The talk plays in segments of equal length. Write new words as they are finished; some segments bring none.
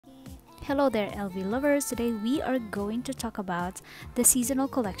Hello there, LV lovers. Today we are going to talk about the seasonal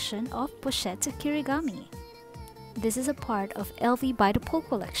collection of pochette kirigami. This is a part of LV by the Pole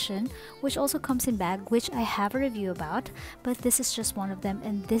collection, which also comes in bag, which I have a review about, but this is just one of them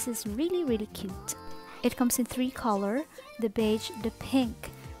and this is really cute. It comes in three colors: the beige, the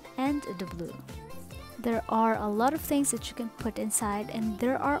pink, and the blue. There are a lot of things that you can put inside, and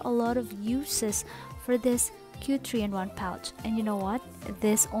there are a lot of uses for this cute 3-in-1 pouch. And you know what?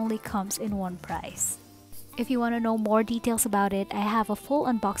 This only comes in one price. If you want to know more details about it, I have a full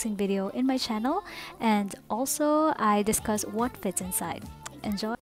unboxing video in my channel, and also I discuss what fits inside. Enjoy!